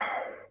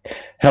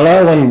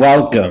Hello and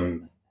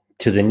welcome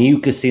to the New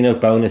Casino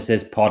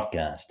Bonuses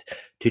podcast.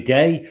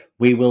 Today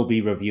we will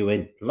be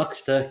reviewing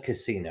Luxter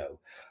Casino.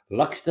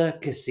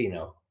 Luxter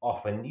Casino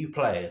offer new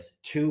players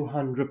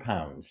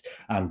 £200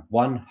 and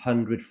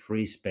 100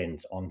 free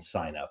spins on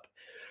sign up.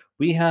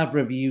 We have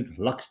reviewed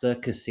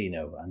Luxter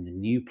Casino and the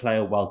new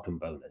player welcome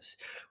bonus.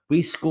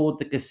 We scored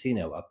the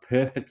casino a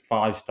perfect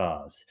 5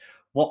 stars.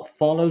 What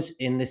follows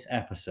in this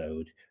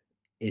episode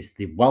is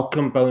the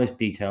welcome bonus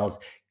details,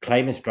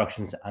 claim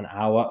instructions, and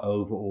our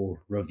overall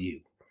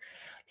review.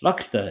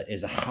 Luxter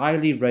is a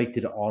highly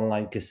rated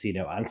online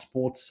casino and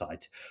sports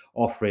site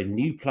offering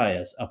new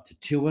players up to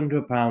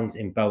 £200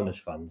 in bonus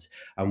funds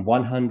and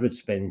 100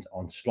 spins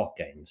on slot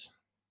games.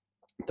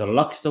 The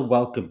Luxter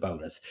welcome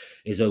bonus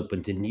is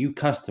open to new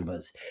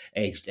customers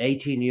aged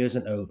 18 years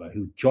and over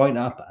who join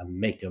up and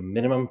make a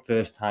minimum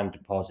first time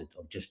deposit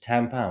of just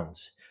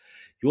 £10.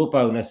 Your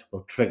bonus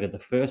will trigger the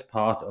first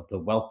part of the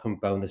welcome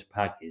bonus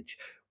package,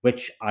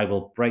 which I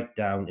will break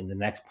down in the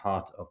next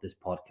part of this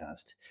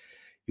podcast.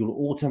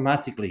 You'll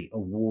automatically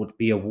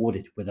be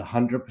awarded with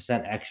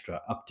 100%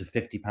 extra up to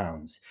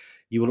 £50.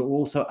 You will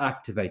also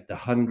activate the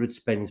 100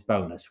 spins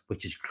bonus,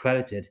 which is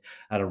credited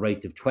at a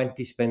rate of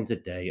 20 spins a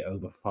day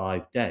over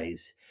 5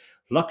 days.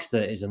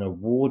 Luxter is an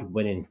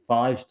award-winning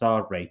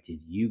 5-star rated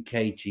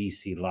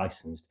UKGC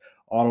licensed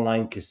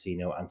online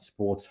casino and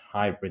sports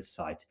hybrid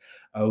site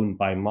owned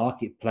by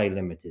Market Play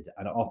Limited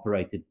and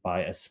operated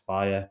by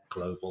Aspire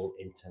Global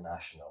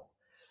International.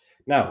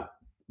 Now,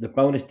 the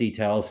bonus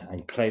details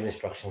and claim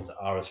instructions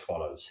are as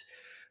follows.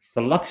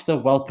 The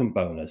Luxter welcome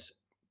bonus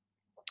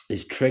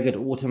is triggered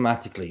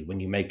automatically when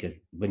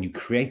you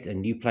create a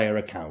new player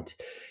account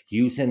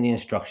using the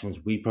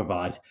instructions we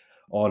provide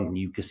on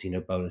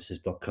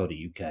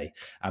newcasinobonuses.co.uk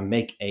and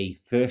make a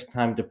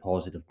first-time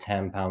deposit of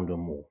 £10 or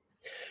more.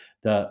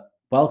 The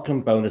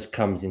welcome bonus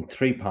comes in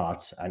 3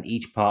 parts, and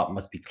each part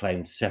must be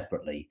claimed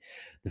separately.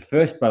 The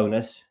first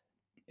bonus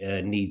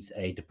needs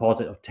a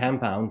deposit of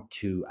 £10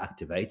 to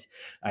activate,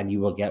 and you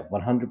will get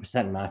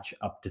 100% match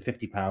up to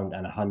 £50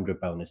 and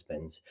 100 bonus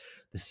spins.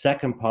 The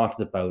second part of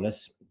the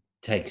bonus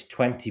takes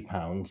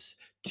 £20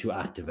 to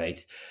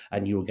activate,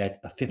 and you will get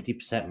a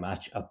 50%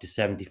 match up to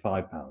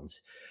 £75.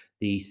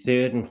 The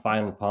third and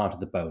final part of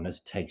the bonus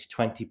takes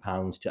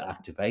 £20 to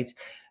activate,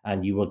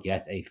 and you will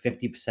get a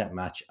 50%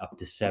 match up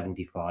to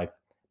 £75.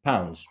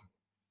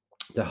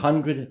 The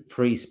 100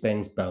 free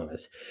spins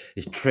bonus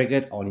is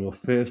triggered on your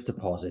first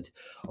deposit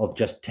of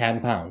just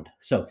 £10.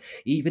 So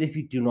even if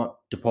you do not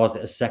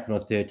deposit a second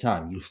or third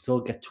time, you'll still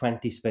get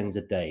 20 spins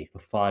a day for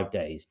 5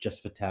 days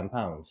just for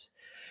 £10.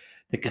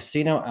 The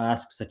casino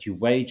asks that you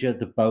wager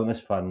the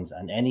bonus funds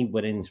and any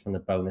winnings from the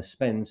bonus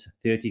spins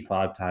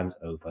 35 times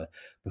over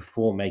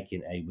before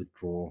making a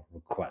withdrawal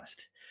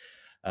request.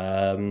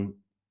 To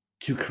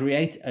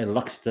create a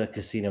Luxter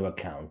Casino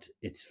account,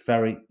 it's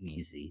very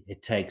easy.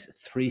 It takes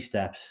 3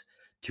 steps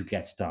to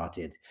get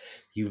started.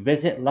 You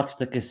visit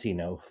Luxter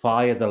Casino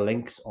via the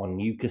links on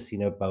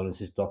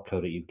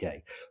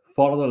newcasinobonuses.co.uk.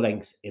 Follow the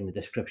links in the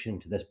description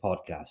to this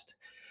podcast.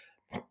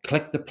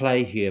 Click the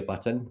Play Here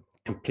button,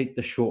 complete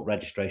the short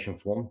registration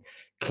form,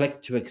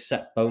 click to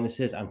accept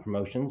bonuses and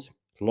promotions,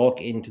 log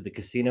into the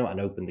casino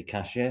and open the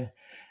cashier,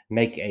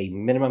 make a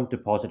minimum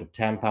deposit of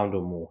 £10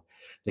 or more.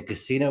 The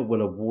casino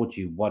will award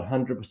you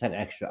 100%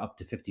 extra up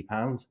to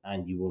 £50,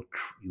 and you will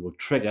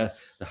trigger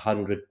the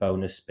 100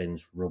 bonus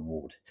spins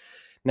reward.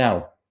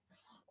 Now,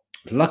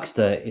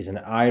 Luxter is an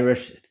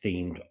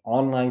Irish-themed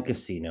online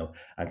casino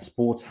and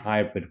sports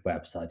hybrid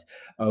website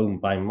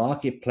owned by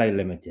Market Play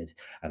Limited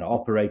and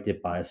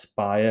operated by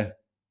Aspire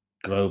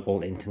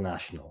Global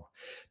International.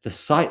 The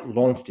site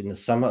launched in the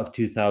summer of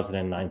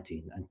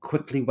 2019 and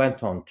quickly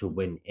went on to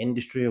win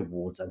industry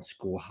awards and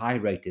score high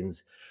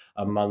ratings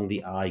among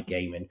the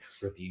iGaming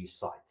review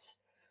sites.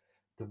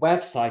 The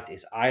website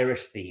is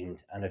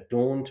Irish-themed and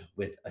adorned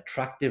with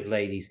attractive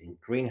ladies in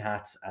green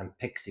hats and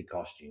pixie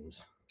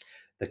costumes.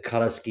 The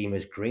color scheme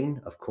is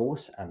green, of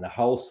course, and the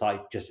whole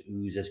site just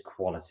oozes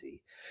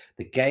quality.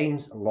 The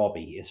games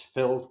lobby is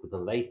filled with the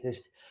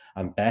latest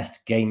and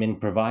best gaming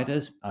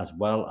providers, as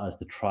well as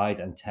the tried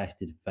and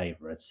tested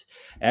favorites.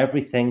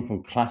 Everything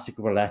from classic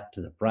roulette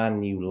to the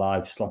brand new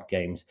live slot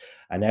games,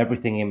 and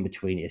everything in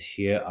between is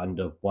here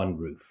under one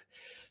roof.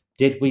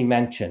 Did we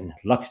mention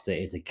Luxter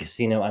is a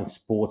casino and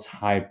sports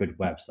hybrid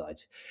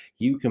website?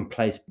 You can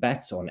place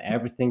bets on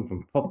everything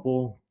from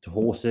football to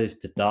horses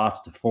to darts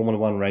to Formula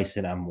One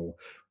racing and more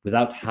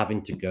without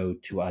having to go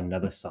to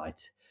another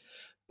site.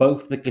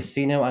 Both the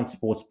casino and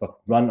sportsbook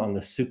run on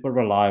the super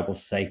reliable,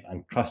 safe,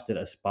 and trusted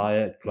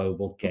Aspire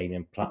Global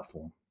Gaming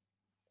platform.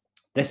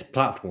 This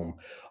platform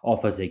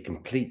offers a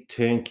complete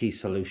turnkey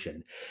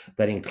solution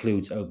that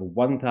includes over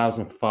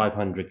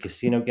 1,500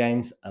 casino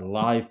games, a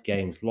live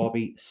games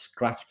lobby,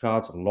 scratch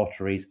cards,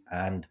 lotteries,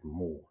 and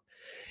more.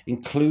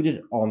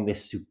 Included on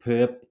this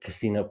superb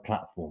casino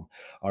platform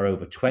are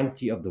over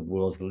 20 of the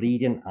world's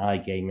leading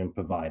iGaming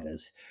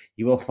providers.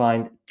 You will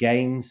find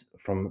games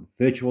from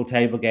virtual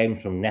table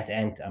games from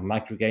NetEnt and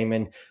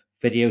Microgaming,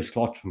 video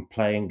slots from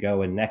Play and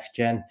Go and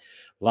NextGen,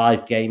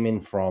 live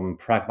gaming from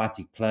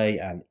Pragmatic Play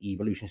and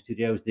Evolution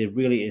Studios. There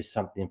really is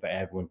something for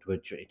everyone to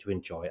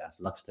enjoy at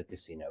Luxtor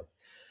Casino.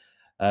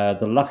 The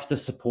Luxtor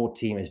support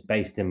team is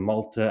based in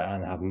Malta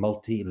and have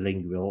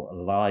multilingual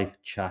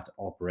live chat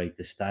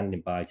operators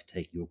standing by to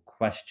take your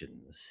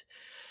questions.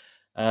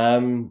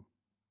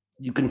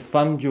 You can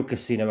fund your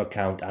casino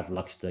account at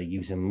Luxtor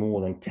using more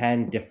than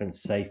 10 different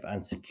safe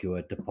and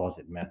secure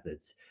deposit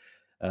methods,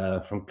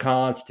 from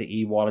cards to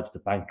e-wallets to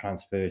bank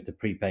transfers to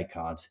prepaid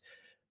cards.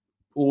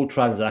 All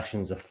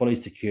transactions are fully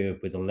secure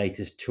with the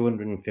latest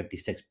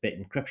 256-bit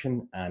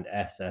encryption and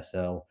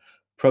SSL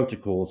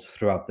protocols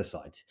throughout the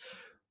site.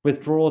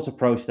 Withdrawals are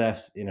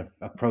processed in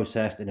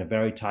a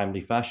very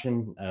timely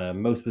fashion.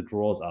 Most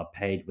withdrawals are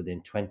paid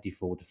within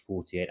 24 to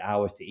 48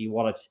 hours to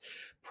e-wallets,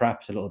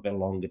 perhaps a little bit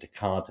longer to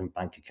cards and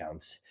bank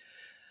accounts.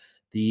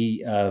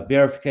 The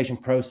verification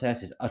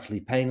process is utterly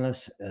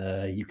painless.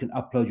 You can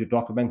upload your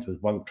documents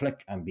with one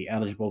click and be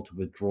eligible to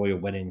withdraw your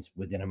winnings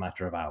within a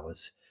matter of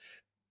hours.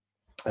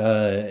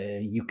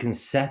 You can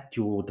set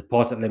your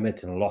deposit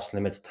limits and loss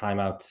limits,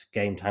 timeouts,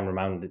 game time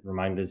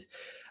reminders,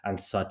 and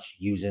such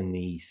using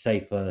the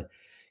safer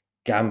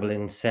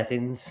gambling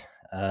settings.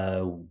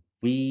 As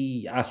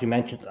we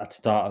mentioned at the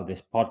start of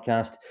this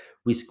podcast,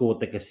 we scored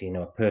the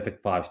casino a perfect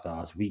 5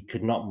 stars. We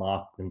could not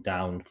mark them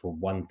down for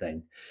one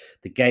thing.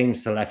 The game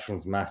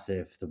selection's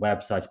massive. The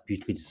website's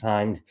beautifully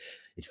designed.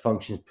 It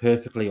functions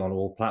perfectly on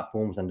all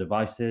platforms and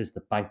devices.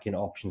 The banking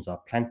options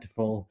are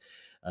plentiful.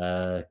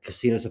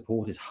 Casino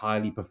support is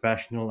highly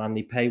professional and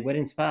they pay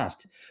winnings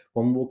fast.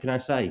 What more can I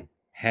say?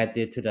 Head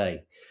there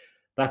today.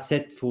 That's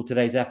it for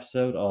today's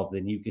episode of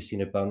the New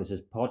Casino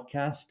Bonuses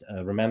podcast.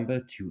 Remember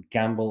to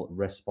gamble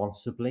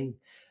responsibly,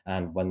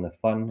 and when the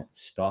fun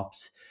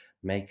stops,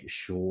 make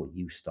sure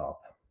you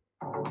stop.